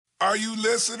Are you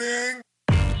listening?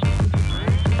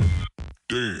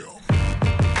 Damn.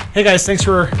 Hey guys, thanks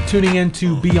for tuning in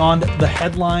to Beyond the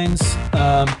Headlines.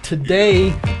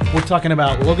 Today, we're talking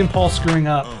about Logan Paul screwing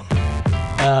up,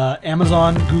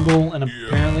 Amazon, Google, and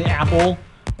apparently Apple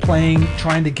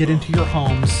trying to get into your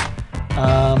homes,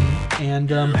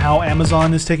 and how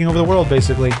Amazon is taking over the world,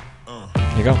 basically.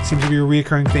 There you go. Seems to be a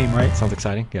recurring theme, right? Sounds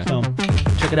exciting. Yeah. So,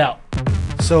 check it out.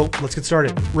 So, let's get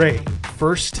started. Ray,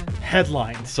 first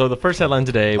headline. So the first headline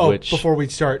today, Before we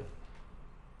start,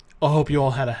 I hope you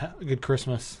all had a good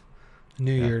Christmas,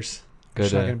 New Year's. Good.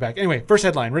 Just not getting back. Anyway, first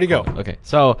headline. Ready to go. Okay.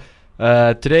 So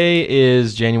today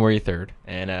is January 3rd,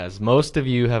 and as most of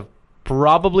you have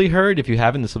probably heard, if you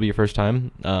haven't, this will be your first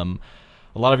time. A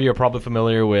lot of you are probably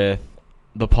familiar with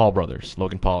the Paul brothers,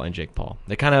 Logan Paul and Jake Paul.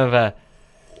 They kind of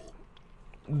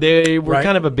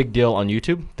kind of a big deal on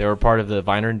YouTube. They were part of the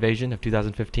Viner invasion of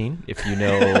 2015, if you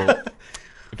know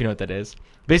if you know what that is.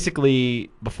 Basically,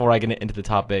 before I get into the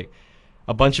topic,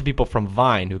 a bunch of people from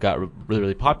Vine who got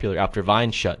really popular after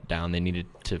Vine shut down, they needed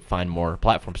to find more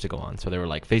platforms to go on. So they were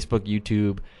like Facebook,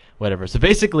 YouTube, whatever. So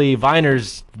basically,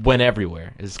 Viners went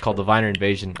everywhere. It's called the Viner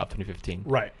invasion of 2015.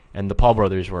 Right. And the Paul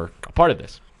brothers were a part of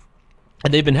this.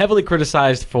 And they've been heavily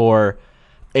criticized for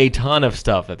a ton of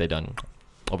stuff that they've done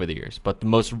over the years. But the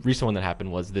most recent one that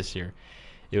happened was this year.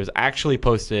 It was actually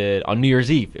posted on New Year's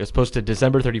Eve. It was posted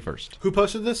December 31st. Who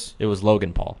posted this? It was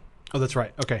Logan Paul. Oh, that's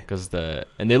right. Okay.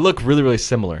 And they look really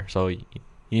similar, so you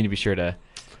need to be sure to.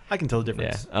 I can tell the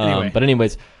difference. Yeah. Anyway. But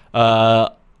anyways,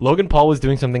 Logan Paul was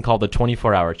doing something called the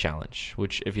 24-hour challenge,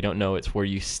 which, if you don't know, it's where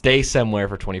you stay somewhere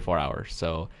for 24 hours.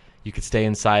 So you could stay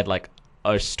inside like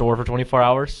a store for 24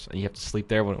 hours, and you have to sleep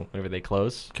there whenever they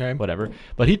close. Okay. Whatever.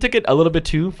 But he took it a little bit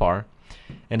too far,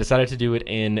 and decided to do it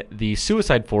in the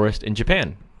suicide forest in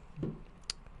Japan.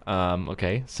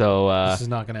 Okay. So this is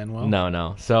not going to end well.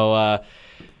 No. So.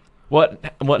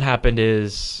 What happened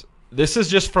is, this is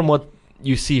just from what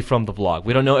you see from the vlog.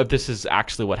 We don't know if this is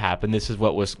actually what happened. This is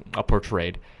what was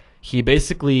portrayed. He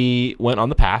basically went on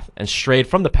the path and strayed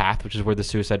from the path, which is where the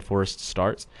suicide forest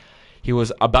starts. He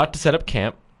was about to set up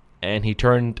camp, and he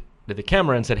turned to the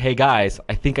camera and said, "Hey guys,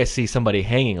 I think I see somebody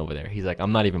hanging over there." He's like,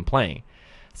 "I'm not even playing."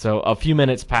 So a few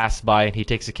minutes pass by, and he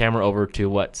takes the camera over to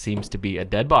what seems to be a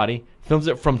dead body, films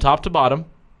it from top to bottom,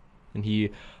 and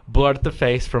he blurred the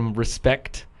face from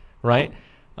respect. Right?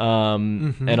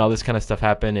 And all this kind of stuff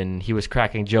happened, and he was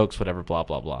cracking jokes, whatever, blah,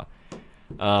 blah, blah.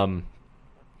 And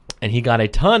he got a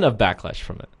ton of backlash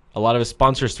from it. A lot of his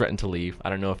sponsors threatened to leave. I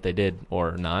don't know if they did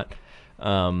or not.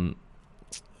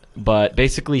 But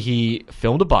basically, he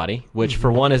filmed a body, which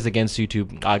for one is against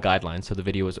YouTube guidelines, so the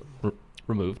video was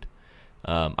removed.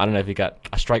 I don't know if he got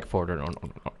a strike for it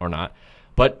or not.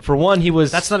 But for one, he was...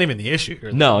 That's not even the issue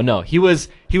here. No. He was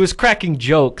cracking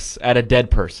jokes at a dead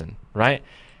person, right?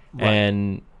 Right.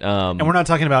 And we're not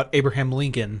talking about Abraham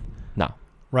Lincoln, no,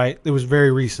 right? It was very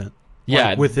recent. Yeah,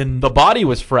 like within the body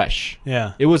was fresh.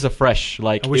 Yeah, it was a fresh.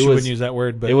 Like, I wish you wouldn't use that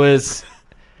word, but it was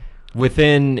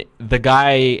within. The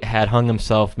guy had hung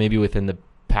himself maybe within the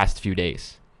past few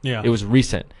days. Yeah, it was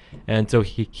recent, and so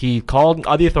he called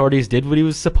the authorities, did what he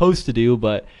was supposed to do,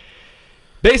 but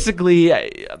basically, I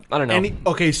don't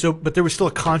know. But there was still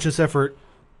a conscious effort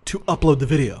to upload the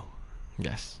video.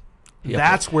 Yes.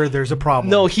 That's where there's a problem.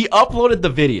 No, he uploaded the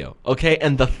video, okay,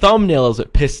 and the thumbnail is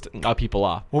what pissed people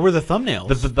off. What were the thumbnails?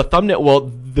 The thumbnail, well,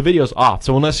 the video's off,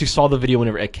 so unless you saw the video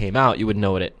whenever it came out, you would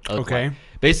know what it looked like.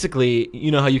 Basically,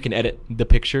 you know how you can edit the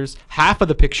pictures? Half of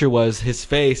the picture was his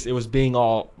face. It was being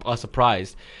all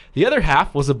surprised. The other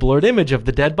half was a blurred image of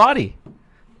the dead body.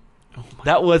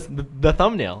 That was the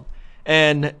thumbnail.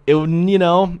 And,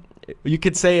 you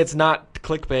could say it's not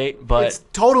clickbait, but... It's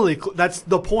totally... That's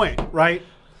the point, right?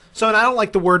 So, and I don't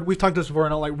like the word, we've talked about this before, I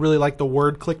don't really like the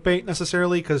word clickbait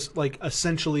necessarily, because,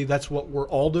 essentially that's what we're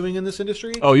all doing in this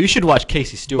industry. Oh, you should watch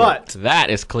Casey Stewart. That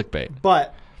is clickbait.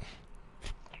 But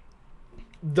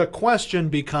the question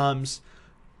becomes,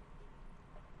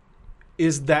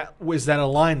 is that a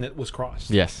line that was crossed?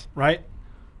 Yes. Right?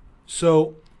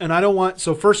 So, and I don't want,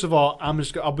 so first of all, I'll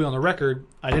be on the record,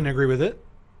 I didn't agree with it.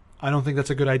 I don't think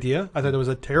that's a good idea. I thought it was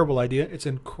a terrible idea. It's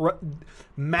a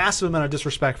massive amount of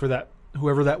disrespect for that,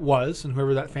 whoever that was and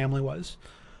whoever that family was.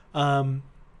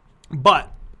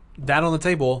 But that on the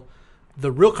table,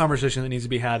 the real conversation that needs to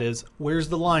be had is, where's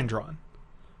the line drawn,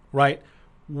 right?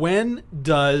 When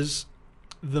does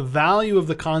the value of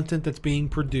the content that's being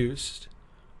produced,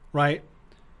 right,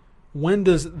 when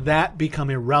does that become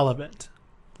irrelevant?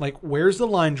 Like, where's the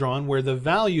line drawn where the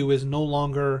value is no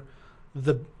longer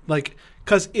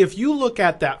because if you look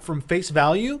at that from face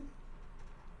value,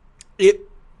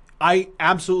 I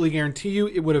absolutely guarantee you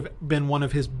it would have been one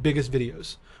of his biggest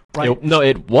videos, right? No,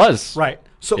 it was. Right.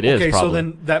 So It is, okay, so probably.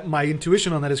 then that my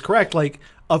intuition on that is correct. Like,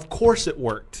 of course it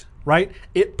worked, right?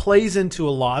 It plays into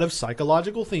a lot of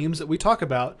psychological themes that we talk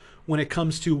about when it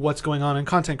comes to what's going on in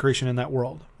content creation in that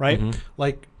world, right? Mhm.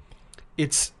 Like,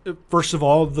 it's first of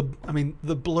all the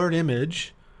blurred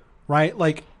image, right?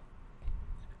 Like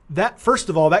that. First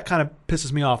of all, that kind of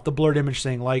pisses me off. The blurred image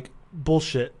thing, like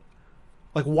bullshit.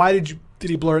 Like, why did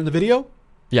he blur it in the video?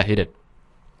 Yeah, he did.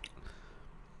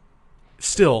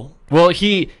 Still, Well,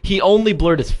 he only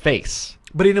blurred his face.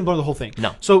 but he didn't blur the whole thing.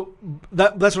 No. So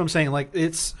that's what I'm saying. Like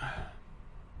it's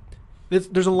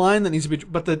there's a line that needs to be,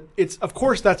 but it's of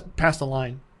course that's past the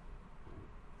line.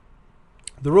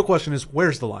 The real question is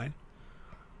where's the line,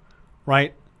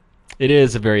 right? It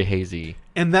is a very hazy.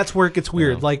 And that's where it gets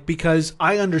weird. Yeah. Like, because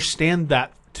I understand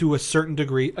that to a certain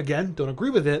degree. Again, don't agree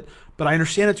with it, but I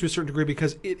understand it to a certain degree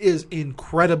because it is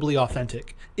incredibly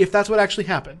authentic. If that's what actually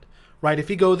happened, right? If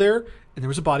he go there and there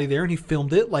was a body there and he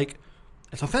filmed it, like,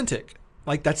 it's authentic.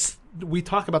 Like, we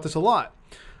talk about this a lot.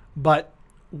 But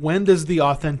when does the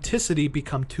authenticity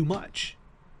become too much?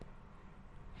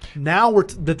 Now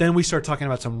but then we start talking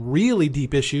about some really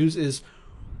deep issues.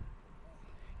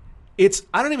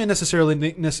 I don't even necessarily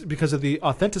because of the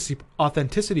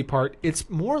authenticity part. It's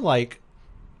more like,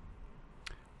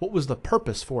 what was the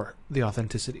purpose for the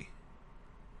authenticity?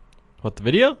 What, the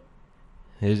video?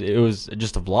 It was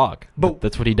just a vlog. But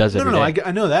that's what he does every day.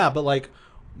 I know that, but like,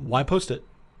 why post it?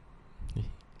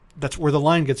 That's where the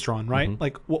line gets drawn, right? Mhm.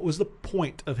 Like, what was the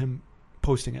point of him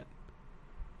posting it?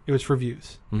 It was for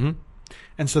views. Mm-hmm.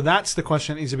 And so that's the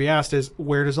question that needs to be asked is,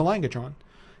 where does the line get drawn?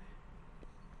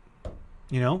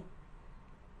 You know?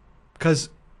 Because,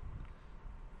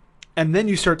 and then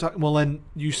you start talking,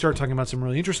 about some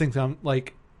really interesting thing,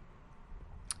 like,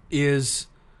 is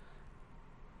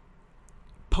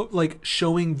like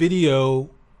showing video,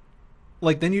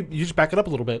 like, then you just back it up a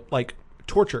little bit, like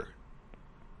torture.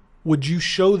 Would you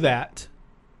show that?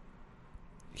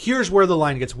 Here's where the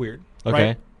line gets weird. Okay.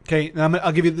 Right? Okay, now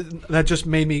I'll give you that just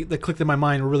made me, that clicked in my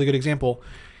mind, a really good example.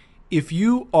 If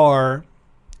you are,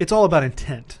 it's all about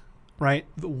intent, right?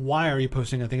 Why are you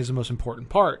posting, I think, is the most important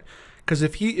part. Because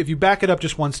if you back it up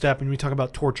just one step and we talk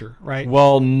about torture, right?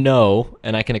 Well, no,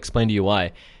 and I can explain to you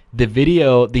why.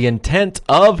 The intent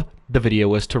of the video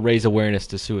was to raise awareness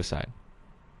to suicide.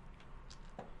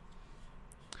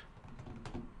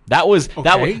 That was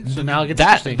Okay, so now it gets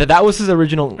interesting. that was his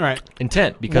original Right.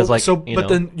 intent because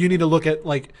then you need to look at,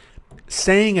 like,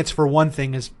 saying it's for one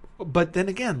thing is, but then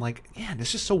again, like, yeah,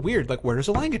 it's just so weird. Like, where does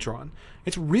the line get drawn?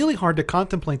 It's really hard to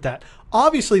contemplate that.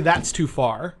 Obviously, that's too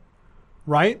far,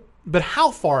 right? But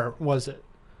how far was it?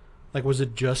 Like, was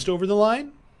it just over the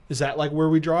line? Is that like where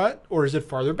we draw it, or is it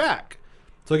farther back?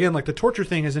 So again, like, the torture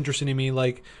thing is interesting to me.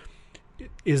 Like,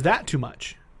 is that too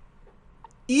much?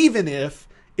 Even if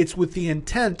it's with the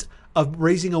intent of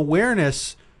raising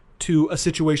awareness to a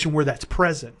situation where that's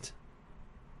present,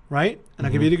 right? And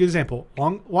I'll give you a good example.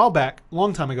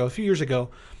 Long time ago, a few years ago,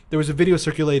 there was a video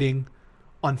circulating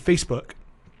on Facebook,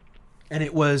 and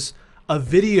it was a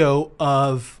video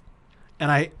of,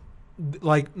 and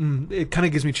it kind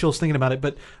of gives me chills thinking about it,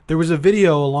 but there was a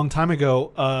video a long time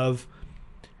ago of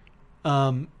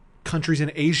countries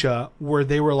in Asia where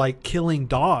they were, like, killing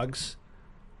dogs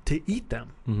to eat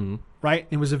them. Mm-hmm. Right?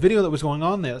 It was a video that was going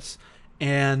on this.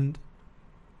 And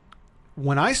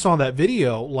when I saw that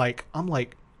video, like, I'm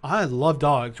like, I love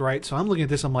dogs, right? So I'm looking at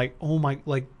this, I'm like, oh my,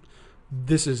 like,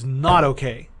 this is not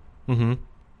okay. Mm-hmm.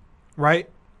 Right?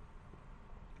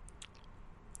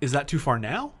 Is that too far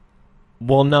now?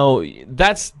 Well, no,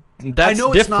 that's I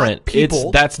know different. it's not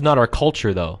people. That's not our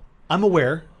culture, though, I'm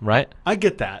aware. right? I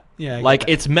get that. Yeah. I get Like, that.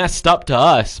 it's messed up to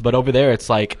us, but over there, it's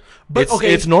like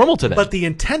it's normal to them. But the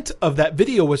intent of that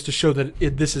video was to show that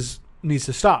needs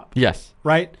to stop. yes,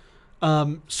 Right?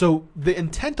 So the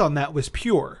intent on that was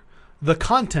pure. The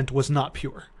content was not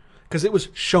pure because it was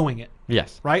showing it,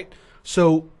 yes, right?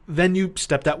 So then you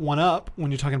step that one up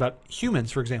when you're talking about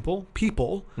humans, for example,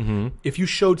 people. mm-hmm. If you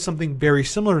showed something very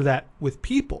similar to that with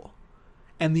people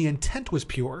and the intent was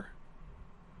pure,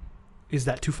 is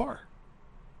that too far?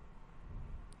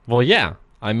 Well, yeah.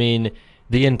 I mean,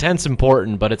 the intent's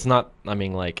important, but it's not. I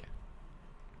mean, like,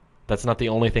 that's not the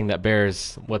only thing that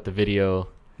bears what the video.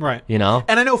 Right. You know.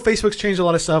 And I know Facebook's changed a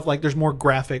lot of stuff. Like, there's more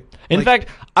graphic. In fact,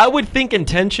 I would think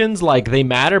intentions, like, they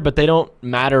matter, but they don't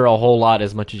matter a whole lot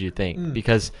as much as you think,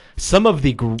 because some of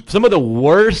the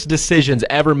worst decisions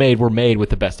ever made were made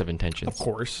with the best of intentions. of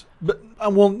course. But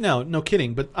well, no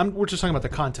kidding. But we're just talking about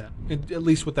the content, at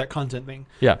least with that content thing.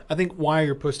 Yeah. I think why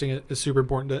you're posting it is super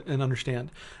important to and understand.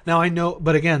 Now I know,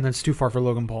 but again, that's too far for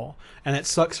Logan Paul, and it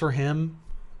sucks for him.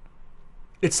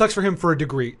 It sucks for him to a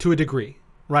degree,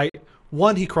 right?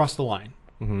 One, he crossed the line,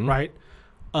 Mhm. right?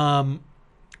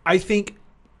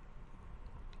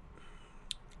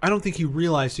 I don't think he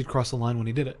realized he'd crossed the line when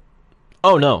he did it,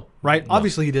 Oh no. right? No.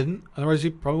 Obviously he didn't. Otherwise he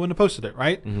probably wouldn't have posted it,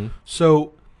 right? Mhm.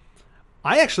 So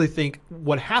I actually think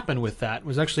what happened with that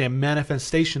was actually a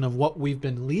manifestation of what we've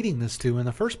been leading this to in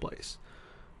the first place,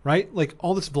 right? Like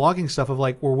all this vlogging stuff of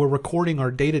like where we're recording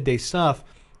our day-to-day stuff.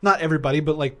 Not everybody,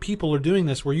 but like people are doing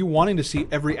this where you're wanting to see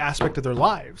every aspect of their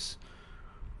lives,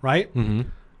 right? Mhm.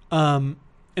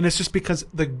 And it's just because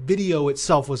the video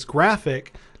itself was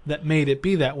graphic that made it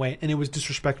be that way, and it was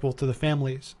disrespectful to the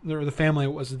families, or the family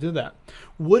it was to do that.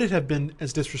 Would it have been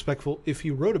as disrespectful if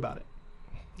he wrote about it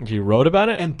He wrote about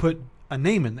it? and put a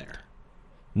name in there?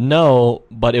 No,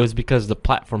 but it was because the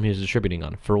platform he was distributing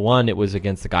on. For one, it was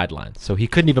against the guidelines, so he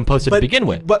couldn't even post it to begin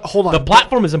with. But hold on. The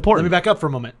platform is Let important. me back up for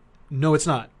a moment. No, it's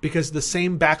not, because the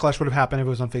same backlash would have happened if it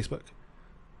was on Facebook.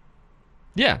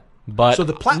 Yeah, but So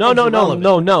the platform's no,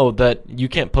 irrelevant. that you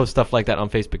can't post stuff like that on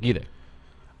Facebook either.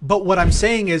 But what I'm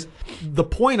saying is, the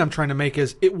point I'm trying to make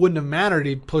is, it wouldn't have mattered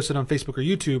if he posted on Facebook or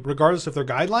YouTube, regardless of their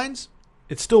guidelines.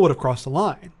 It still would have crossed the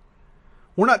line.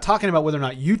 We're not talking about whether or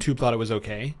not YouTube thought it was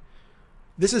okay.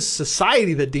 This is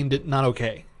society that deemed it not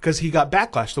okay because he got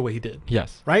backlash the way he did.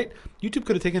 Yes. Right? YouTube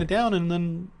could have taken it down, and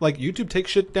then like YouTube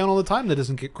takes shit down all the time that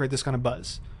doesn't create this kind of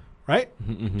buzz, right?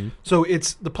 Mm-hmm. So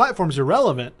it's the platform's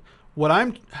irrelevant. I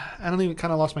don't even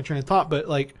kind of lost my train of thought, but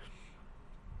like,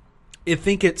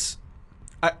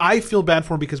 I feel bad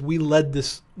for him because we've led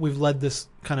this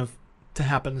kind of to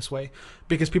happen this way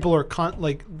because people are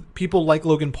people like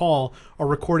Logan Paul are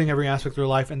recording every aspect of their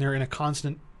life, and they're in a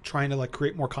constant trying to like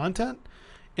create more content,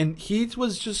 and he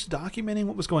was just documenting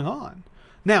what was going on.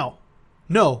 Now,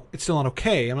 no, it's still not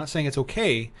okay. I'm not saying it's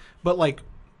okay, but like,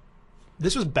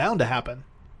 this was bound to happen,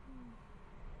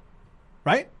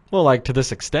 right? Well, like to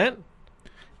this extent.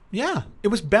 Yeah, it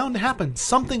was bound to happen.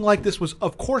 Something like this was,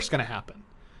 of course, going to happen.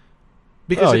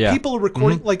 Because if people are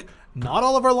recording, like, not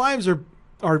all of our lives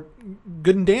are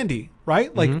good and dandy,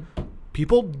 right? Like,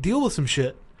 people deal with some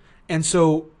shit. And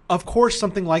so, of course,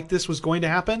 something like this was going to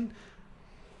happen.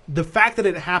 The fact that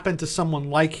it happened to someone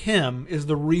like him is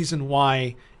the reason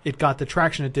why it got the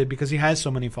traction it did, because he has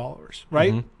so many followers,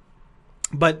 right?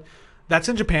 But that's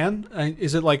in Japan.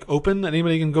 Is it like open that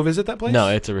anybody can go visit that place? No,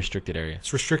 it's a restricted area.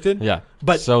 It's restricted? Yeah.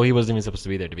 But so he wasn't even supposed to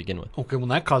be there to begin with. okay, well,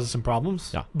 that causes some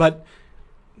problems. Yeah. But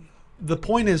the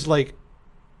point is, like,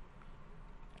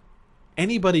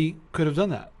 anybody could have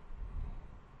done that,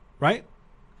 right?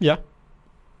 Yeah.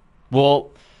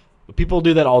 Well, people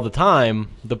do that all the time.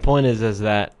 The point is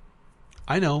that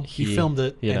I know he filmed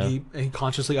it and he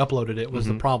consciously uploaded it was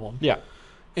the problem. Yeah.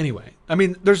 Anyway, I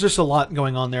mean, there's just a lot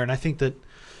going on there, and I think the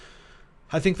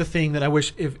thing that I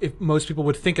wish if most people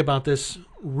would think about this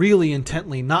really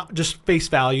intently, not just face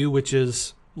value, which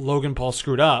is Logan Paul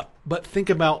screwed up, but think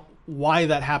about why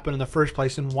that happened in the first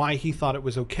place and why he thought it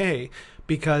was okay,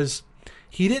 because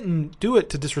he didn't do it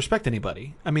to disrespect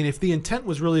anybody. I mean, if the intent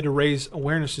was really to raise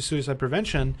awareness to suicide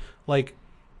prevention, like,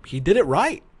 he did it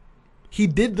right. He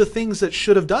did the things that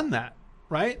should have done that,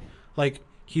 right? Like,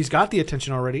 he's got the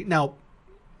attention already. Now,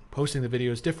 posting the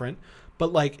video is different,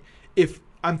 but like, there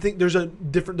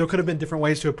could have been different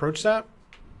ways to approach that.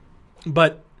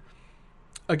 But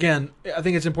again, I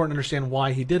think it's important to understand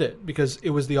why he did it, because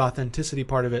it was the authenticity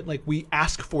part of it. Like, we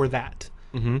ask for that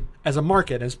as a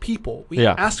market, as people. We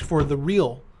ask for the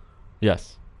real.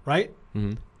 Yes. Right?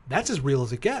 That's as real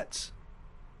as it gets.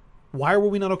 Why were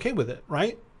we not okay with it,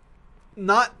 right?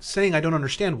 Not saying I don't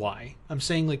understand why. I'm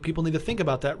saying, like, people need to think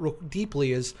about that real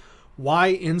deeply, is why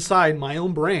inside my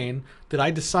own brain did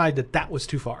I decide that that was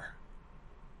too far?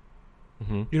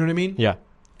 You know what I mean? Yeah.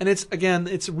 And it's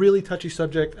a really touchy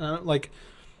subject, and I don't like.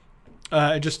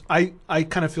 I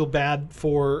kind of feel bad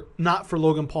not for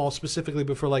Logan Paul specifically,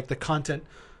 but for like the content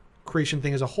creation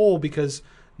thing as a whole, because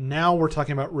now we're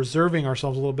talking about reserving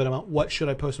ourselves a little bit about what should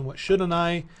I post and what shouldn't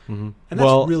I, and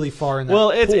that's really far in that. Well,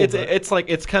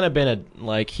 it's kind of been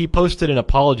he posted an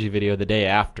apology video the day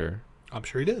after. I'm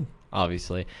sure he did.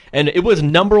 Obviously, and it was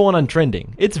 #1 on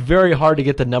trending. It's very hard to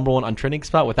get the #1 on trending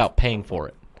spot without paying for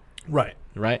it.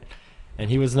 Right. And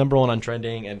he was #1 on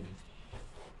trending, and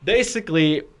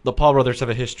basically the Paul brothers have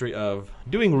a history of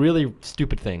doing really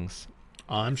stupid things.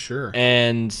 I'm sure.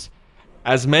 And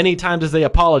as many times as they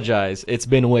apologize, it's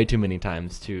been way too many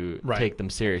times to take them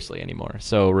seriously anymore.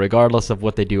 So regardless of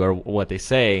what they do or what they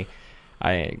say,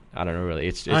 I don't know really.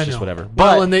 It's just whatever.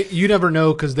 Well, and you never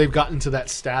know, because they've gotten to that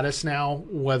status now,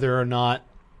 whether or not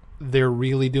they're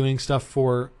really doing stuff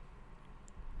for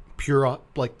pure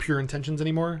intentions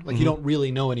anymore. Like, you don't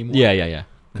really know anymore. Yeah.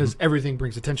 Because everything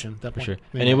brings attention at that point. For sure.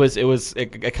 And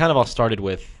it kind of all started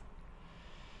with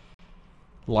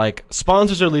Like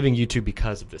sponsors are leaving YouTube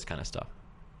because of this kind of stuff.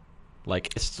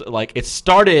 Like it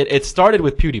started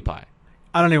with PewDiePie.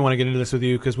 I don't even want to get into this with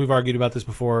you because we've argued about this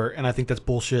before, and I think that's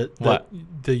bullshit. What?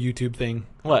 The YouTube thing.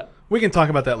 What? We can talk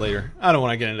about that later. I don't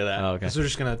want to get into that. Oh, okay. 'Cause we're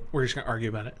just gonna argue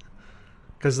about it.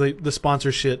 Because the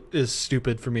sponsor shit is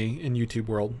stupid for me in YouTube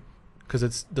world. Because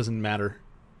it doesn't matter.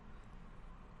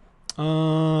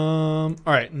 All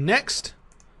right, next.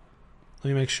 Let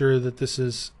me make sure that this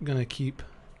is gonna keep.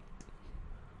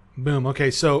 Boom. Okay,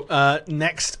 so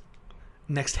next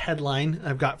headline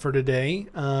I've got for today.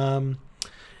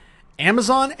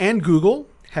 Amazon and Google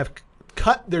have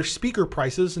cut their speaker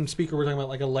prices, and speaker we're talking about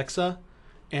like Alexa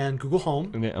and Google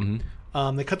Home.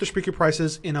 Mm-hmm. They cut their speaker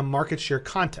prices in a market share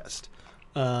contest.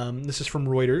 This is from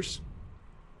Reuters.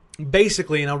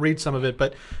 Basically, and I'll read some of it,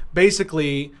 but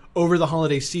basically over the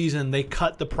holiday season, they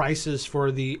cut the prices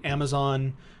for the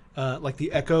Amazon, like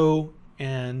the Echo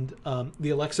and the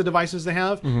Alexa devices they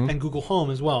have, and Google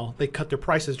Home as well. They cut their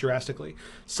prices drastically.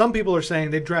 Some people are saying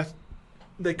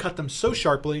they cut them so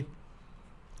sharply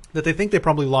that they think they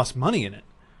probably lost money in it,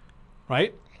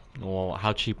 right? Well,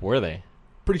 how cheap were they?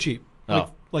 Pretty cheap,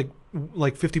 Oh. like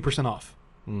 50% off.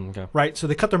 Okay. Right, so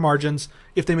they cut their margins.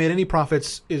 If they made any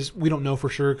profits, we don't know for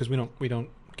sure because we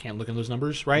can't look at those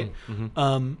numbers, right?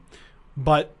 Mm-hmm.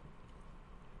 But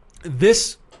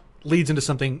this leads into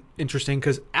something interesting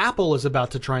because Apple is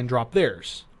about to try and drop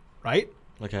theirs, right?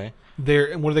 Okay.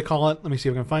 And what do they call it? Let me see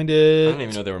if I can find I it. didn't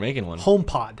even know they were making one.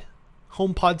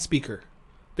 HomePod speaker.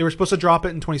 They were supposed to drop it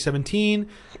in 2017,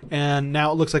 and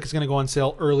now it looks like it's going to go on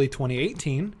sale early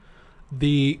 2018.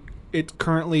 It's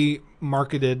currently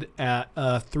marketed at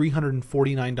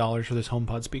 $349 for this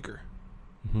HomePod speaker.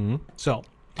 Mm-hmm. So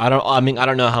I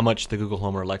don't know how much the Google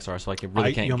Home or Alexa are, so I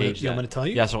really can't gauge that. You want me to tell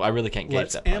you? Yeah, so I really can't gauge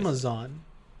Let's that price. Amazon.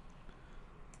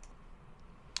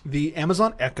 The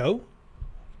Amazon Echo,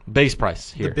 Base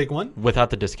price here. the big one, Without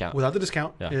the discount. without the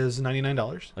discount, Yeah. is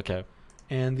 $99. Okay.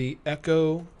 And the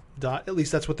Echo Dot, at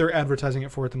least that's what they're advertising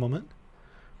it for at the moment.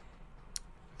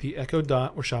 The Echo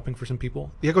Dot, we're shopping for some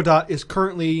people. The Echo Dot is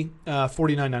currently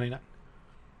 $49.99. I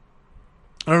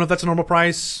don't know if that's a normal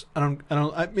price.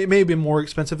 It may have been more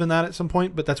expensive than that at some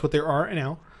point, but that's what they are right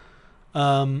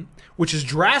now. Which is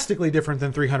drastically different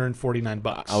than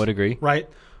 $349. I would agree. Right?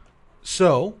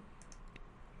 So,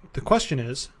 the question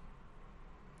is,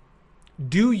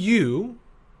 do you,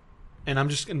 and I'm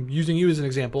using you as an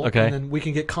example, Okay. and then we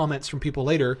can get comments from people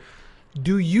later,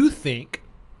 do you think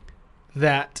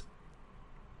that,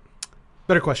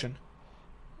 better question,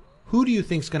 who do you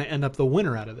think is going to end up the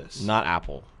winner out of this? Not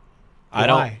Apple.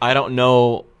 Why? I don't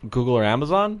know Google or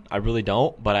Amazon. I really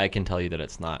don't, but I can tell you that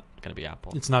it's not going to be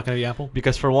Apple. It's not going to be Apple?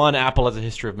 Because for one, Apple has a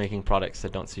history of making products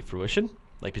that don't see fruition.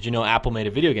 Like, did you know Apple made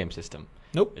a video game system?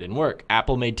 Nope. It didn't work.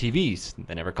 Apple made TVs.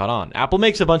 They never caught on. Apple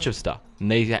makes a bunch of stuff,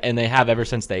 and they have ever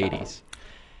since the 80s.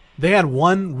 They had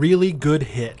one really good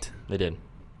hit. They did.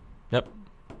 Yep.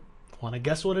 Want to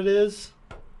guess what it is?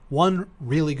 One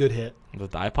really good hit. Was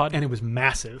it the iPod? And it was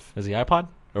massive. Was it the iPod?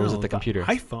 Or was No, it the computer?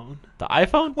 iPhone. The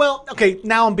iPhone? Well, okay,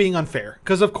 now I'm being unfair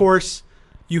because, of course,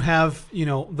 you have, the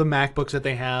MacBooks that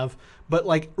they have. But,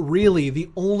 like, really, the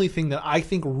only thing that I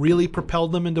think really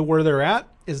propelled them into where they're at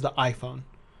is the iPhone.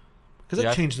 Because it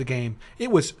Yeah. changed the game.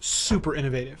 It was super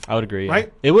innovative. I would agree. Yeah.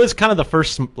 Right? It was kind of the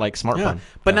first, smartphone. Yeah.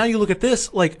 But Yeah. now you look at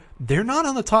this, like, they're not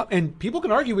on the top. And people can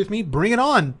argue with me. Bring it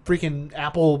on. Freaking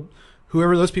Apple,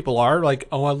 whoever those people are. Like,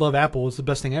 oh, I love Apple. It's the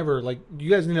best thing ever. Like, you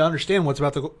guys need to understand what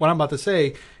I'm about to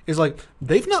say is, like,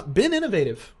 they've not been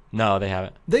innovative. No, they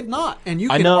haven't. They've not, and you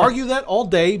I can know. argue that all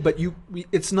day, but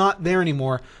it's not there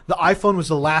anymore. The iPhone was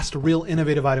the last real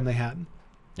innovative item they had,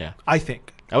 Yeah. I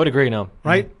think. I would agree, no.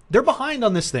 Right? They're behind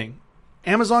on this thing.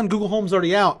 Amazon, Google Home's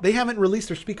already out. They haven't released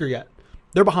their speaker yet.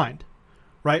 They're behind,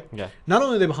 right? Yeah. Not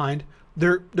only are they behind,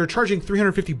 they're charging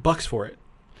 $350 for it.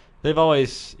 They've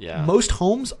always, yeah. Most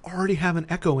homes already have an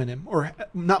Echo in them, or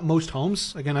not most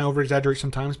homes. Again, I over exaggerate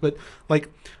sometimes, but like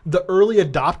the early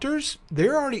adopters,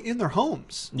 they're already in their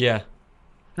homes. Yeah.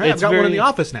 Right? I've It's got one in very- the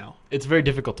office now. It's very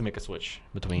difficult to make a switch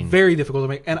between Very difficult to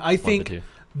make. And I one of the think two.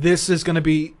 this is going to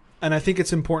be, and I think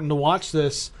it's important to watch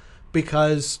this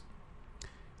because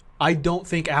I don't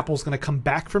think Apple's going to come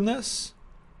back from this.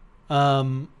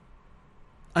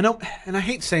 I know, and I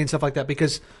hate saying stuff like that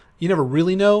because you never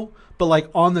really know, but like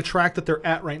on the track that they're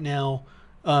at right now,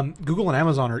 Google and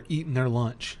Amazon are eating their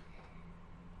lunch.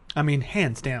 I mean,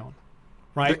 hands down,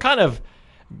 They're right? kind of,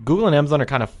 Google and Amazon are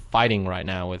kind of fighting right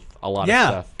now with a lot of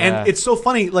stuff. And Yeah. it's so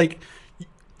funny, like,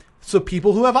 so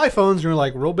people who have iPhones and are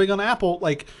like real big on Apple,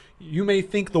 like you may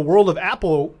think the world of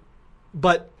Apple,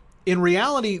 but in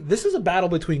reality, this is a battle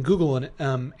between Google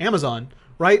and Amazon,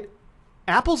 right?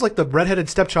 Apple's like the redheaded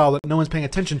stepchild that no one's paying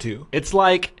attention to. It's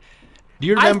like, do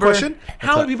you I have a remember? question.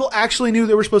 How What's many people actually knew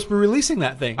they were supposed to be releasing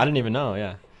that thing? I didn't even know.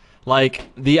 Yeah, like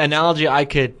the analogy I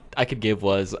could give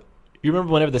was, you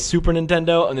remember whenever the Super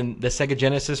Nintendo and then the Sega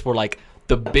Genesis were like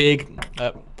the big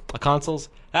consoles?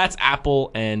 That's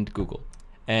Apple and Google.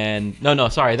 And no,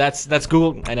 sorry, that's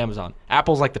Google and Amazon.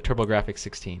 Apple's like the TurboGrafx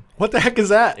 16. What the heck is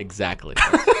that? Exactly.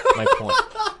 That's my point.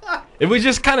 It was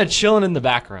just kind of chilling in the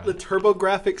background. The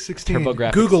TurboGrafx 16.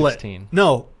 TurboGrafx Google 16. it.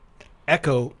 No.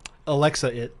 Echo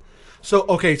Alexa it. So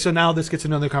okay, so now this gets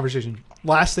another conversation.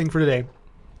 Last thing for today.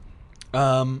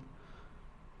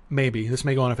 Maybe this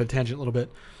may go on a tangent a little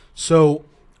bit. So,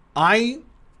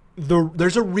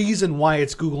 there's a reason why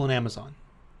it's Google and Amazon,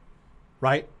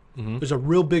 right? Mm-hmm. There's a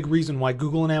real big reason why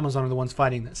Google and Amazon are the ones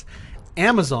fighting this.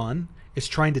 Amazon is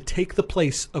trying to take the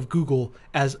place of Google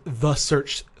as the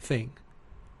search thing.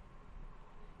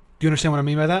 Do you understand what I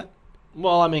mean by that?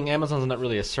 Well, I mean, Amazon's not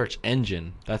really a search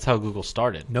engine. That's how Google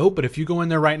started. No, but if you go in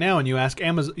there right now and you ask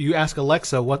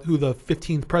Alexa who the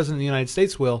 15th president of the United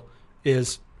States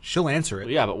is, she'll answer it.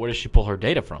 Yeah, but where does she pull her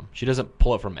data from? She doesn't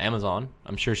pull it from Amazon.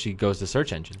 I'm sure she goes to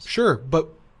search engines. Sure, but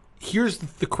here's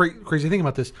the crazy thing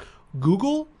about this.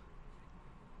 Google,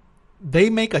 they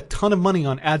make a ton of money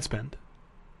on ad spend,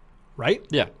 right?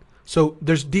 Yeah. So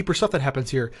there's deeper stuff that happens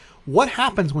here. What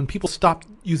happens when people stop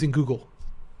using Google?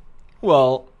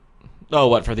 Well,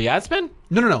 what, for the ad spend?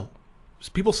 No.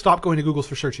 People stop going to Google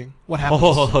for searching. What happens?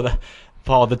 Oh,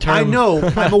 Paul, the term. I know,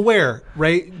 I'm aware,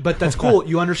 right? But that's cool.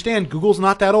 You understand Google's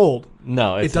not that old.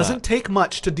 No, It doesn't take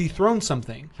much to dethrone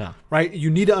something, No. right? You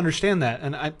need to understand that,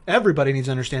 and everybody needs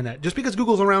to understand that. Just because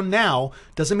Google's around now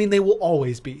doesn't mean they will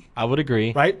always be, I would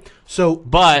agree. right? So,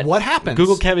 But what happens?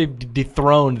 Google can't be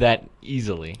dethroned that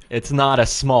easily. It's not a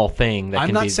small thing that I'm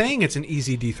can not be. saying it's an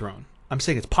easy dethrone. I'm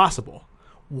saying it's possible.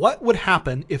 What would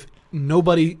happen if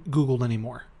nobody Googled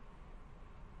anymore?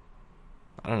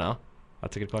 I don't know.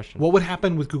 That's a good question. What would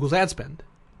happen with Google's ad spend?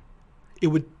 It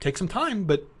would take some time,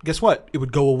 but guess what? It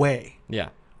would go away. Yeah.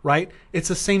 Right? It's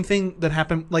the same thing that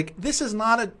happened. Like, this is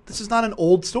not an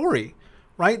old story,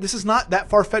 right? This is not that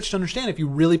far-fetched to understand if you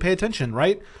really pay attention,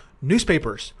 right?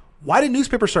 Newspapers. Why did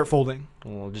newspapers start folding?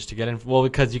 Well, just to get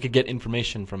because you could get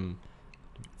information from.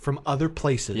 From other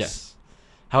places. Yes.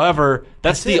 However,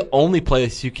 that's the it. only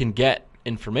place you can get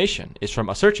information is from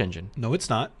a search engine. No, it's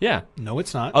not. Yeah. No,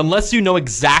 it's not. Unless you know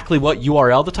exactly what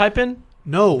URL to type in.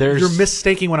 No, there's- you're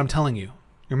mistaking what I'm telling you.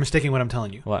 You're mistaking what I'm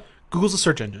telling you. What? Google's a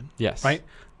search engine. Yes. Right?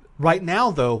 Right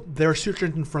now, though, they're a search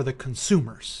engine for the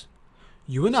consumers.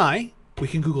 You and I, we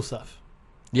can Google stuff.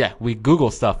 Yeah, we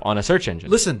Google stuff on a search engine.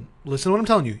 Listen to what I'm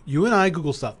telling you. You and I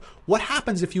Google stuff. What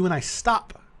happens if you and I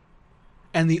stop?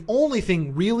 And the only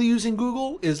thing really using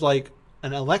Google is like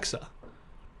an Alexa.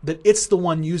 That it's the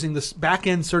one using this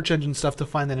back-end search engine stuff to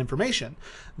find that information.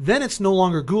 Then it's no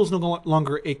longer, Google's no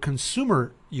longer a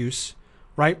consumer use,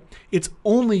 right? It's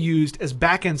only used as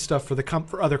back-end stuff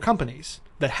for other companies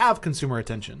that have consumer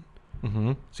attention.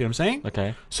 Mm-hmm. See what I'm saying?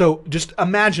 Okay. So just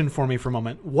imagine for me for a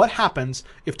moment, what happens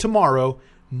if tomorrow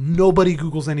nobody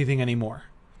Googles anything anymore?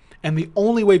 And the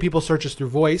only way people search is through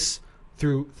voice,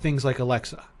 through things like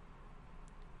Alexa.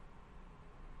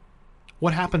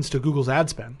 What happens to Google's ad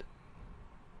spend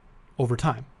over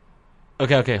time?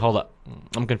 Okay, hold up.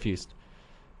 I'm confused.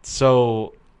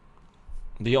 So,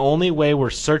 the only way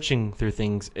we're searching through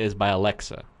things is by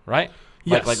Alexa, right?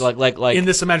 Yes. Like In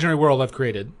this imaginary world I've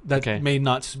created that Okay. may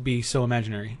not be so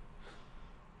imaginary.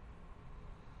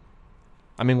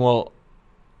 I mean, for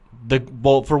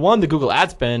one, the Google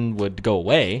ad spend would go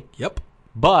away, Yep.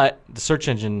 but the search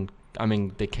engine, I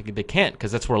mean, they can't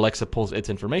because that's where Alexa pulls its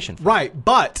information from. Right,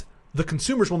 but the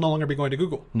consumers will no longer be going to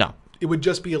Google. No. It would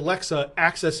just be Alexa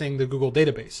accessing the Google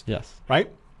database, Yes.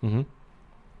 right? Mm-hmm.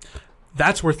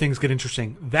 That's where things get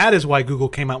interesting. That is why Google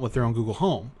came out with their own Google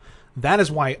Home. That is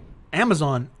why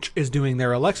Amazon is doing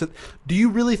their Alexa. Do you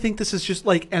really think this is just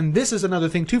like, and this is another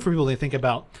thing too for people to think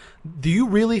about. Do you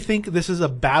really think this is a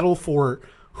battle for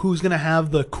who's going to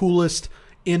have the coolest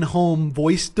in-home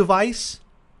voice device?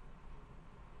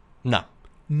 No.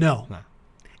 No. No.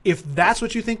 If that's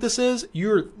what you think this is,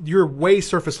 you're way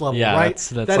surface level, Yeah, right?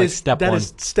 that's like step one. That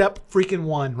is step freaking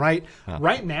one, right? Yeah.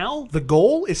 Right now, the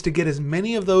goal is to get as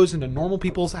many of those into normal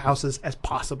people's houses as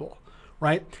possible,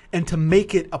 right? And to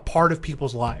make it a part of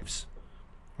people's lives,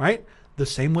 right? The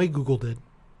same way Google did.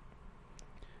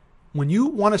 When you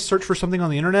want to search for something on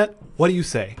the internet, what do you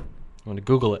say? I'm going to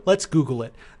Google it. Let's Google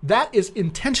it. That is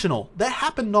intentional. That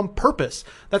happened on purpose.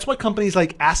 That's why companies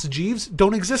like Ask Jeeves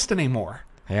don't exist anymore.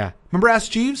 Yeah. Remember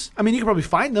Ask Jeeves? I mean, you can probably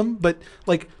find them, but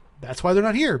like That's why they're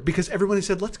not here, because everybody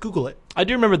said, let's Google it. I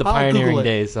do remember the I'll Google pioneering it.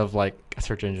 days of like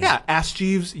search engines. Yeah, Ask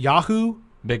Jeeves, Yahoo,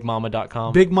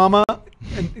 BigMama.com. Big Mama,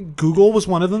 and Google was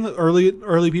one of them, the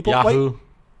early people. Yahoo. Wait,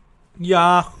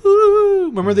 Yahoo.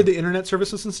 Remember they did internet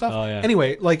services and stuff? Oh, yeah.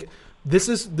 Anyway, like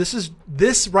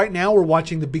this right now we're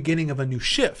watching the beginning of a new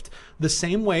shift. The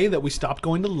same way that we stopped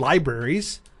going to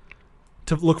libraries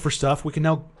to look for stuff, we can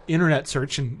now internet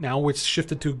search, and now it's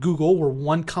shifted to Google, where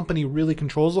one company really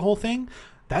controls the whole thing.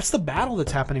 That's the battle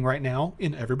that's happening right now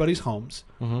in everybody's homes.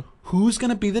 Mm-hmm. Who's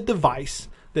going to be the device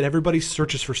that everybody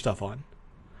searches for stuff on?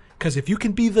 Because if you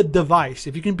can be the device,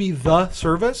 if you can be the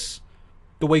service,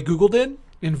 the way Google did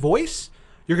in voice,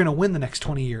 you're going to win the next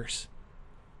 20 years.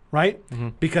 Right? Mm-hmm.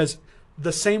 Because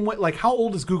the same way, like, how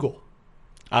old is Google?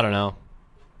 I don't know.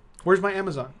 Where's my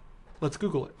Amazon? Let's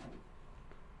Google it.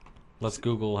 Let's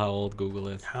Google how old Google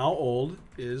is. How old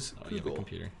is Oh, you have a Google?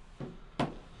 computer.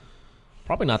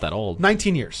 Probably not that old.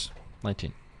 19 years.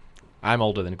 19. I'm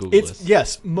older than Google is.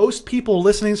 Yes, most people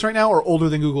listening to this right now are older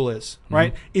than Google is,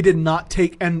 right? It did not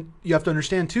take, and you have to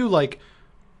understand too, like,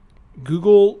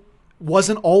 Google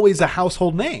wasn't always a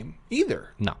household name either,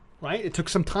 No. right? It took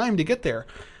some time to get there.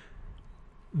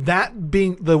 That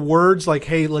being the words like,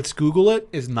 hey, let's Google it,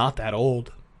 is not that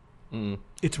old. Mm.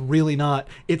 It's really not.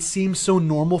 It seems so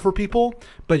normal for people,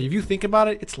 but if you think about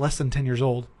it, it's less than 10 years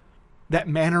old. That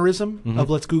mannerism of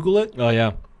let's Google it, Oh,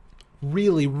 yeah.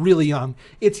 really, really young.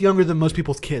 It's younger than most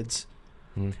people's kids.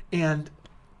 And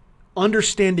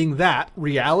understanding that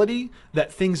reality,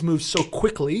 that things move so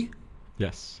quickly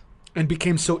Yes. and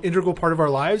became so integral part of our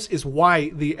lives, is why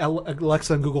the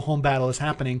Alexa and Google Home battle is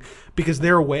happening, because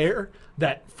they're aware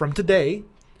that from today,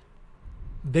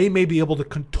 they may be able to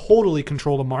totally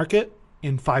control the market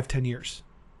in 5-10 years.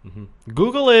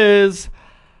 Google is,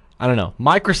 I don't know.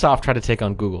 Microsoft tried to take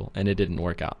on Google, and it didn't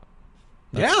work out.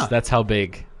 Yeah. That's how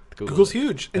big Google's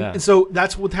huge. And, Yeah. and so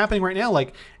that's what's happening right now.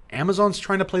 Like, Amazon's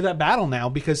trying to play that battle now,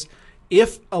 because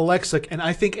if Alexa, and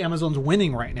I think Amazon's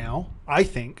winning right now, I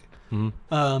think,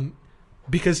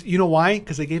 because you know why?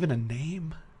 Because they gave it a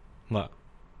name. What?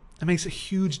 That makes a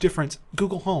huge difference.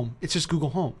 Google Home. It's just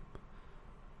Google Home.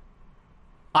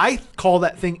 I call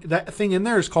that thing in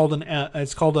there is called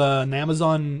it's called an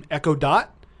Amazon Echo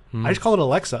Dot. I just call it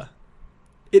Alexa.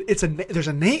 There's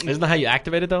a name. Isn't that how you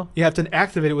activate it, though? You have to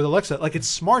activate it with Alexa. Like, it's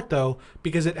smart though,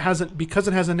 because it has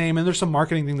a name, and there's some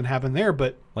marketing thing that happened there,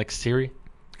 but Like Siri?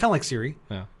 kind of like Siri.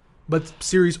 Yeah. But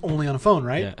Siri's only on a phone,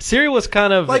 right? Yeah. Siri was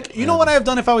kind of... Like, you know what I have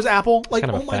done if I was Apple? Like,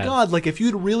 kind of oh a my fad. God, like, if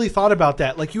you'd really thought about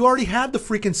that, like, you already had the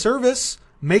freaking service,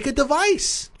 make a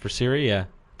device. For Siri, yeah.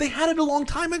 They had it a long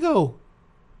time ago.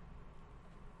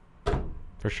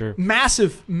 For sure.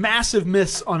 Massive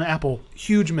miss on Apple.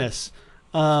 Huge miss.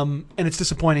 And it's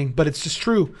disappointing, but it's just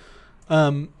true.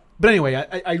 But anyway,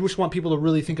 I just want people to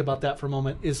really think about that for a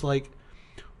moment, is like,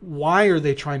 why are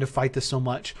they trying to fight this so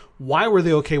much? Why were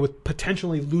they okay with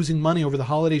potentially losing money over the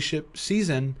holiday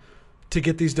season to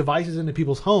get these devices into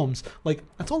people's homes? Like,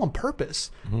 that's all on purpose.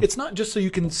 It's not just so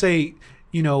you can say,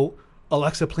 you know,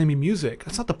 Alexa, play me music.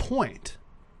 That's not the point,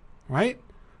 right?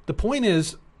 The point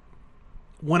is,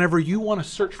 whenever you want to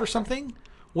search for something,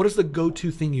 what is the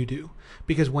go-to thing you do?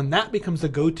 Because when that becomes the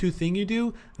go-to thing you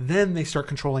do, then they start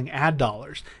controlling ad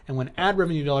dollars. And when ad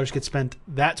revenue dollars get spent,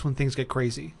 that's when things get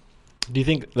crazy. Do you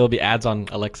think there'll be ads on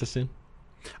Alexa soon?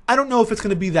 I don't know if it's going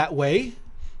to be that way.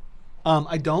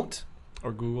 I don't.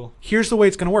 Or Google? Here's the way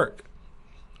it's going to work.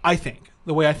 I think.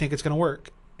 The way I think it's going to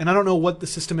work. And I don't know what the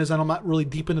system is, and I'm not really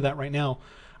deep into that right now.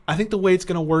 I think the way it's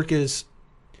going to work is,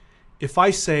 if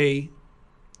I say,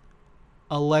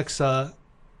 Alexa,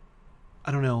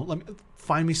 I don't know,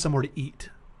 find me somewhere to eat.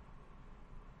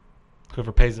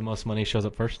 Whoever pays the most money shows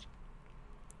up first?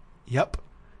 Yep.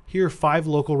 Here are 5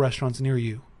 local restaurants near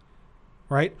you.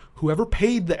 Right? Whoever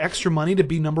paid the extra money to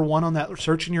be number 1 on that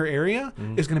search in your area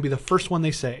is going to be the first one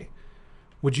they say.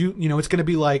 Would you, it's going to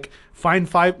be like, find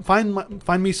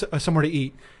me somewhere to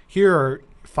eat. Here are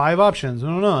 5 options.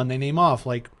 No. And they name off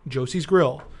like Josie's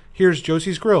Grill. Here's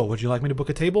Josie's Grill. Would you like me to book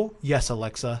a table? Yes,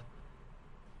 Alexa.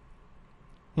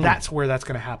 That's where that's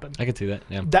going to happen. I can see that,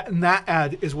 yeah. That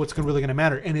ad is what's really going to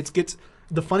matter. And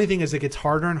the funny thing is, it gets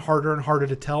harder and harder and harder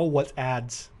to tell what's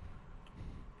ads.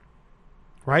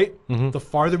 Right? The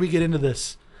farther we get into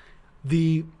this,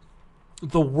 the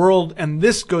world, and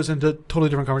this goes into a totally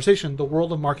different conversation, the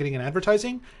world of marketing and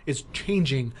advertising is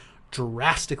changing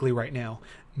drastically right now.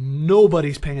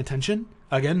 Nobody's paying attention.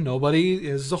 Again, nobody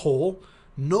as a whole.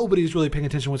 Nobody's really paying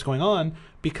attention to what's going on,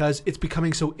 because it's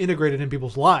becoming so integrated in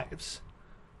people's lives.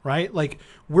 Right? Like,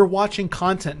 we're watching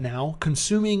content now,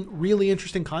 consuming really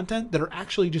interesting content that are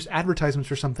actually just advertisements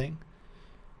for something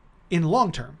in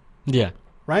long term. Yeah.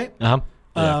 Right? Uh-huh.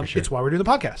 Yeah, for sure. It's why we're doing the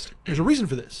podcast. There's a reason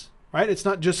for this, right? It's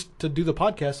not just to do the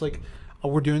podcast. Like, oh,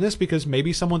 we're doing this because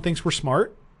maybe someone thinks we're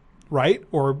smart, right?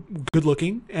 Or good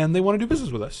looking, and they want to do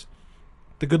business with us.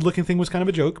 The good looking thing was kind of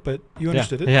a joke, but you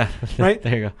understood it. Yeah. Right?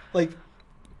 There you go. Like,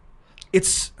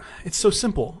 it's so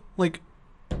simple. Like,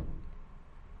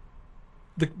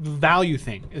 the value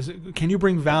thing is, can you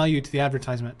bring value to the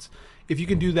advertisements? If you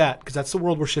can do that, because that's the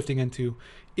world we're shifting into,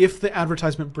 if the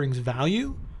advertisement brings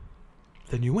value,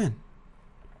 then you win,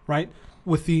 right?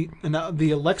 With the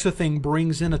Alexa thing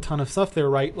brings in a ton of stuff there,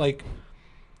 right? Like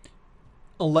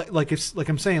it's like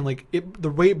I'm saying, like the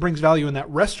way it brings value in that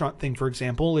restaurant thing, for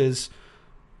example, is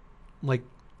like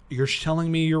you're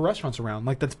telling me your restaurant's around,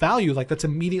 like that's value, like that's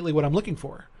immediately what I'm looking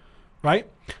for, right?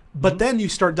 But then you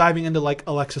start diving into like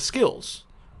Alexa skills,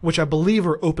 which I believe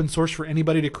are open source for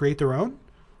anybody to create their own,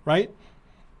 right?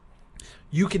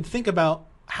 You can think about,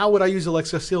 how would I use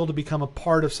Alexa skill to become a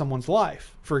part of someone's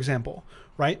life, for example,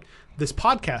 right? This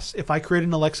podcast, if I create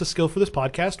an Alexa skill for this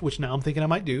podcast, which now I'm thinking I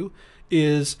might do,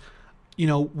 is,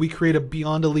 we create a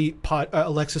Beyond Elite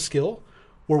Alexa skill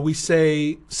where we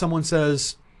say, someone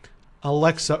says,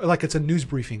 Alexa, like it's a news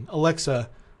briefing, Alexa,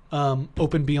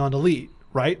 open Beyond Elite,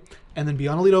 right? And then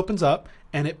Beyond Elite opens up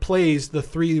and it plays the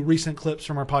 3 recent clips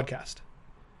from our podcast.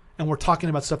 And we're talking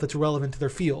about stuff that's relevant to their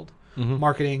field,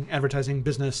 marketing, advertising,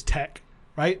 business, tech,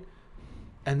 right?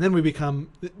 And then we become,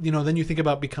 then you think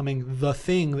about becoming the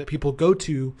thing that people go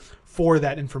to for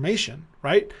that information,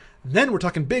 right? Then we're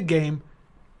talking big game.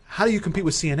 How do you compete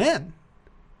with CNN? And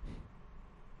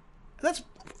that's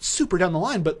super down the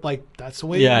line, but like that's the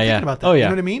way I'm thinking about that. Oh, yeah. You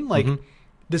know what I mean? Like,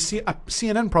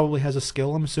 CNN probably has a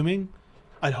skill, I'm assuming.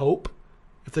 I'd hope.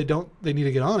 If they don't, they need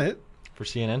to get on it. For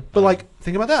CNN? But like,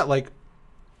 think about that. Like,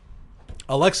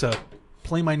 Alexa,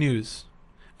 play my news.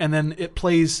 And then it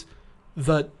plays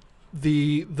the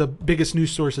biggest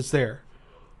news source that's there,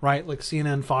 right? Like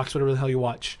CNN, Fox, whatever the hell you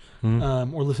watch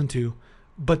or listen to.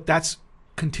 But that's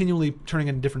continually turning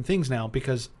into different things now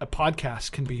because a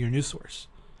podcast can be your news source.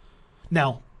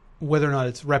 Now, whether or not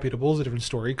it's reputable is a different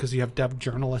story because you have to have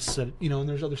journalists, and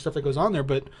there's other stuff that goes on there.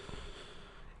 But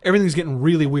everything's getting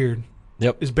really weird.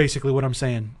 Yep. Is basically what I'm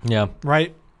saying. Yeah.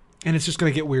 Right? And it's just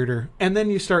going to get weirder. And then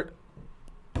you start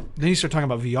talking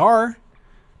about VR.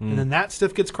 And then that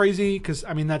stuff gets crazy because,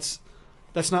 I mean, that's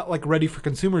not like ready for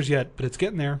consumers yet, but it's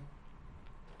getting there.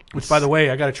 Which, by the way,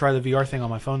 I got to try the VR thing on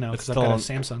my phone now because I've got a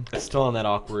Samsung. It's still on that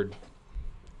awkward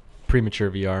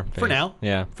premature VR phase. For now.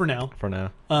 Yeah. For now.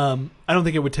 I don't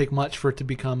think it would take much for it to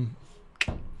become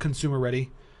consumer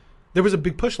ready. There was a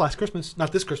big push last Christmas,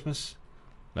 not this Christmas.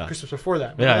 No. Christmas before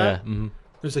that. Yeah, Remember yeah. that? Mm-hmm.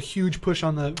 There's a huge push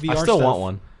on the VR stuff. I still want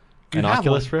one. You an have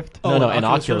Oculus one? Rift? Oh, No, an an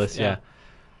Oculus Oculus, Rift?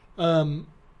 yeah.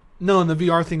 No, and the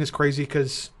VR thing is crazy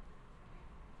because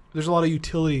there's a lot of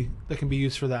utility that can be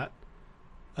used for that.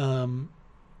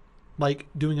 Like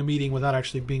doing a meeting without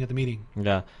actually being at the meeting.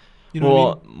 Yeah. You know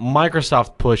what I mean?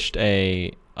 Microsoft pushed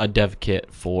a dev kit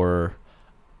for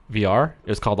VR. It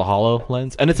was called the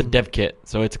HoloLens, and it's a dev kit,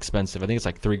 so it's expensive. I think it's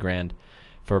like $3,000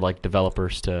 for like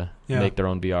developers to make their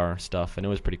own VR stuff, and it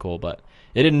was pretty cool. But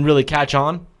it didn't really catch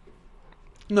on.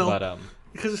 No, but,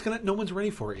 because no one's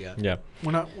ready for it yet. Yeah,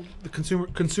 we're not. The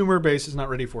consumer base is not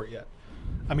ready for it yet.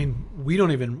 I mean,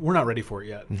 we're not ready for it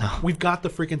yet. No. We've got the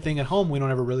freaking thing at home. We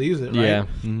don't ever really use it, right? Yeah.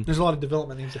 Mm-hmm. There's a lot of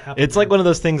development that needs to happen. It's like one of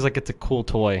those things, like it's a cool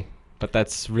toy, but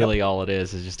that's really all it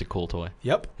is just a cool toy.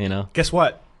 Yep. You know? Guess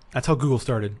what? That's how Google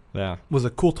started. Yeah. Was a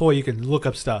cool toy you can look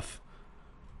up stuff.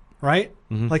 Right?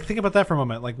 Mm-hmm. Like, think about that for a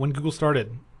moment. Like, when Google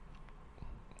started,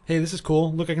 hey, this is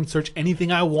cool. Look, I can search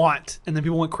anything I want. And then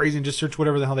people went crazy and just searched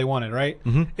whatever the hell they wanted, right?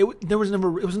 Mm-hmm. It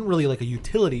wasn't really like a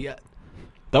utility yet.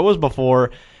 That was before,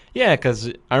 yeah, because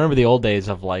I remember the old days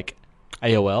of like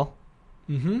AOL.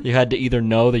 Mm-hmm. You had to either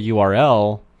know the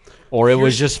URL, or it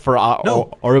was just for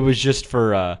or it was just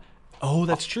for oh,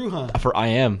 that's true, huh? for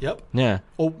IM. Yep. Yeah.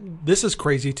 Oh, this is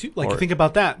crazy too. Like, think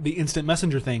about that, the instant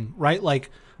messenger thing, right? Like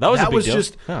that was a big deal.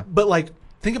 just. Yeah. But like,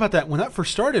 think about that. When that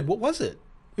first started, what was it?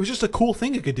 It was just a cool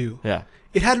thing it could do. Yeah.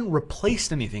 It hadn't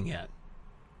replaced anything yet,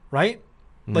 right?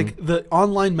 Mm-hmm. Like the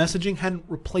online messaging hadn't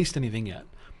replaced anything yet.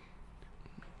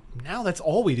 Now that's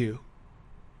all we do,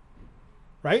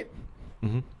 right?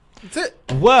 Mm-hmm. That's it.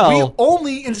 Well, we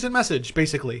only instant message,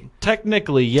 basically.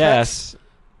 technically yes,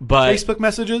 but Facebook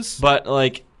messages. But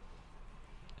like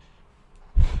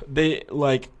they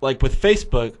like with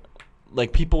Facebook,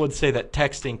 like people would say that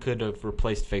texting could have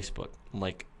replaced Facebook,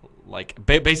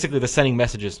 basically the sending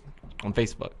messages on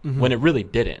Facebook when it really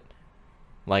didn't.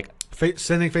 Like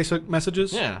sending Facebook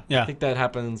messages. yeah, yeah. I think that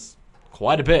happens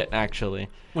quite a bit actually.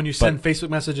 When you send Facebook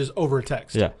messages over a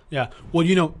text. Yeah. Yeah.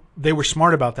 Well, they were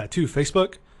smart about that too.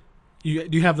 Facebook. Do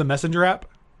you have the Messenger app?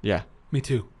 Yeah. Me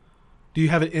too. Do you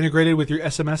have it integrated with your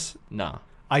SMS? No.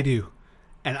 I do.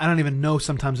 And I don't even know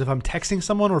sometimes if I'm texting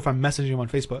someone or if I'm messaging them on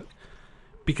Facebook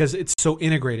because it's so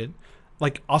integrated.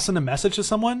 Like, I'll send a message to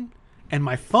someone, and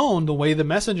my phone, the way the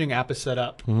messaging app is set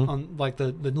up on like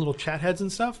the little chat heads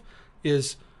and stuff,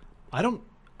 is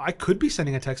I could be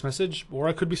sending a text message or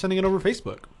I could be sending it over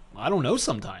Facebook. I don't know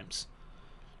sometimes.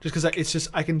 Just because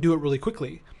I can do it really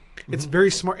quickly. It's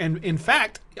very smart. And in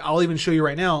fact, I'll even show you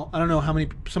right now. I don't know how many,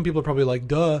 some people are probably like,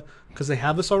 duh, because they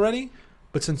have this already.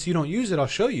 But since you don't use it, I'll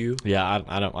show you. Yeah,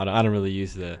 I don't really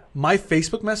use the. My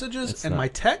Facebook messages and my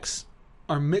texts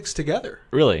are mixed together.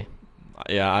 Really?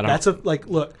 Yeah, I don't. That's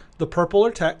look, the purple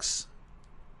are texts.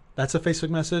 That's a Facebook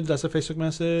message. That's a Facebook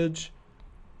message.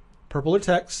 Purple are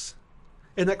texts.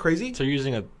 Isn't that crazy? So you're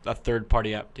using a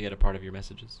third-party app to get a part of your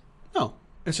messages? No,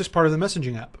 it's just part of the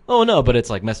messaging app. Oh no, but it's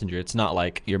like Messenger. It's not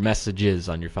like your messages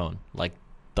on your phone, like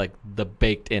the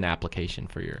baked-in application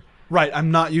for your. Right,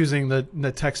 I'm not using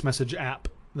the text message app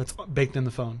that's baked in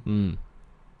the phone.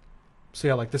 So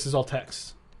yeah, like this is all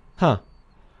text. Huh.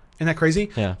 Isn't that crazy?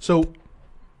 Yeah. So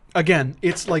again,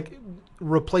 it's like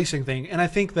replacing thing, and I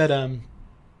think that I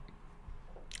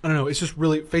don't know. It's just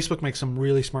really Facebook makes some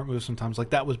really smart moves sometimes.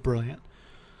 Like that was brilliant.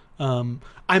 I'm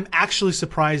actually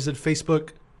surprised that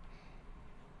Facebook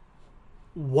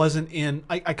wasn't in.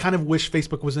 I kind of wish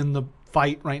Facebook was in the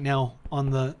fight right now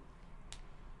on the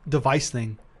device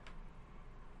thing.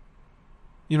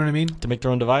 You know what I mean? To make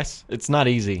their own device? It's not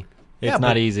easy. It's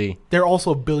not easy. They're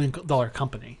also $1 billion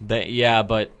company.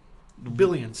 But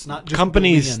Billions, not just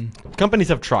companies. billion. Companies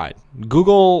have tried.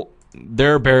 Google,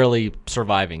 they're barely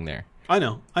surviving there. I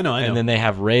know. And then they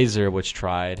have Razer, which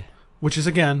tried. Which is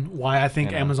again why I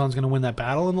think Amazon's going to win that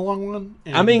battle in the long run.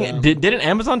 And, I mean, didn't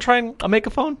Amazon try and make a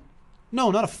phone? No,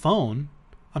 not a phone.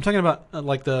 I'm talking about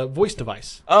like the voice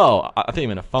device. Oh, I thought you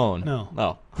meant a phone. No.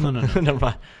 Oh. No. Never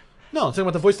mind. No, I'm talking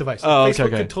about the voice device. Oh, Facebook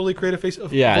okay. could totally create a voice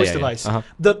Yeah. device. Uh-huh.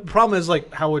 The problem is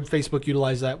like how would Facebook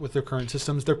utilize that with their current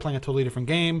systems? They're playing a totally different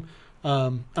game. I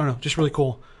don't know, just really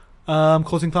cool.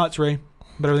 Closing thoughts, Ray.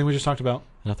 About everything we just talked about.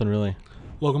 Nothing really.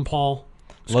 Logan Paul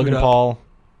Logan Paul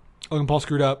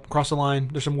screwed up, crossed the line.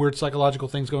 There's some weird psychological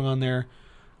things going on there.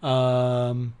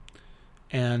 And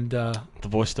the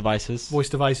voice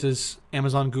devices.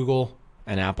 Amazon, Google,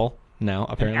 and Apple now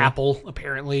apparently. and Apple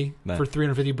apparently for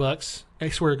 $350. I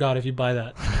swear to God, if you buy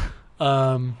that.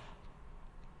 That's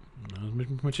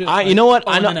much it. You know what?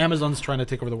 I know and Amazon's trying to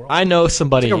take over the world. I know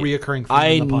somebody. It's like a reoccurring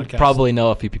thing in the podcast. Probably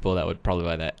know a few people that would probably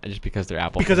buy that just because they're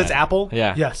Apple. Because it's Apple?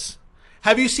 Yeah. Yes.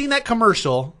 Have you seen that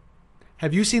commercial?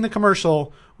 Have you seen the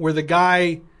commercial where the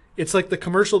guy, it's like the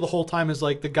commercial the whole time is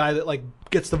like the guy that like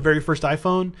gets the very first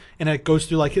iPhone and it goes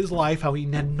through like his life, how he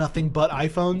had nothing but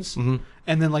iPhones. Mm-hmm.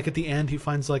 And then like at the end he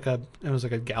finds like it was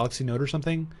like a Galaxy Note or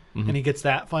something. Mm-hmm. And he gets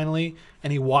that finally.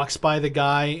 And he walks by the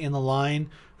guy in the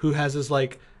line who has his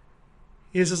like,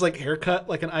 haircut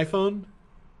like an iPhone.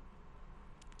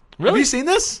 Really? Have you seen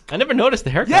this? I never noticed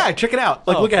the haircut. Yeah, check it out.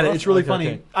 Like, look at it. It's really funny.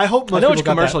 Okay. I hope most I know people which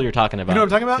got commercial that. you're talking about. You know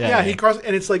what I'm talking about? Yeah, he yeah. crossed,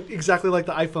 and it's like exactly like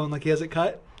the iPhone. Like he has it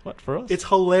cut. What for us? It's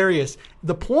hilarious.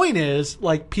 The point is,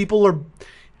 like, people are,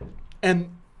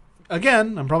 and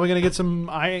again, I'm probably gonna get some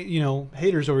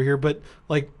haters over here, but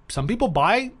like some people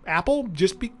buy Apple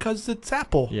just because it's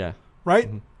Apple. Yeah. Right.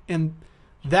 Mm-hmm. And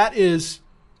that is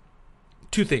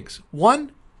two things.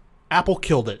 One, Apple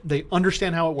killed it. They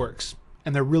understand how it works.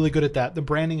 And they're really good at that. The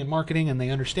branding and marketing, and they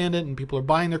understand it, and people are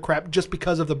buying their crap just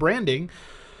because of the branding.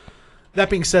 That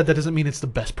being said, that doesn't mean it's the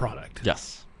best product.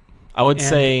 Yes. I would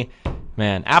say,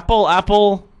 man,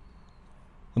 Apple,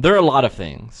 there are a lot of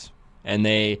things. And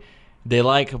they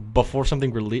like, before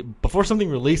something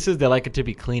releases, they like it to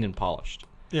be clean and polished.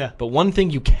 Yeah. But one thing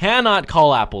you cannot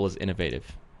call Apple is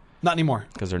innovative. Not anymore.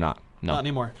 Because they're not. No. Not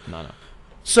anymore. No.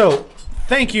 So,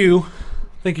 thank you.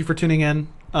 Thank you for tuning in.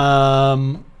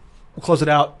 We'll close it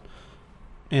out.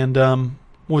 And what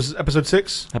was it, episode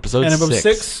 6? Episode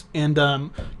 6. And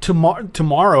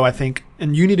tomorrow, I think,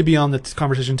 and you need to be on this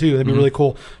conversation too. That'd be really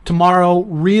cool. Tomorrow,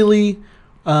 really,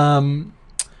 I don't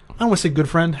want to say good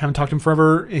friend. Haven't talked to him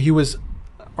forever. He was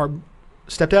our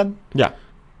stepdad. Yeah.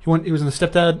 He was in the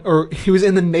stepdad, or he was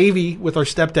in the Navy with our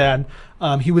stepdad.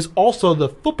 He was also the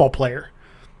football player.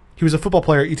 He was a football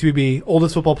player at UTBB,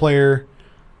 oldest football player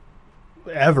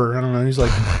ever. I don't know. He's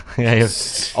like yeah,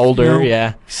 he's older.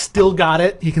 Yeah, still got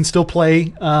it. He can still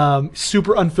play.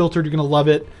 Super unfiltered. You're gonna love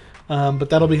it. But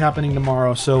that'll be happening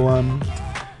tomorrow. So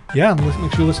yeah,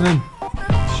 make sure you listen in.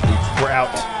 We're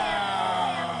out.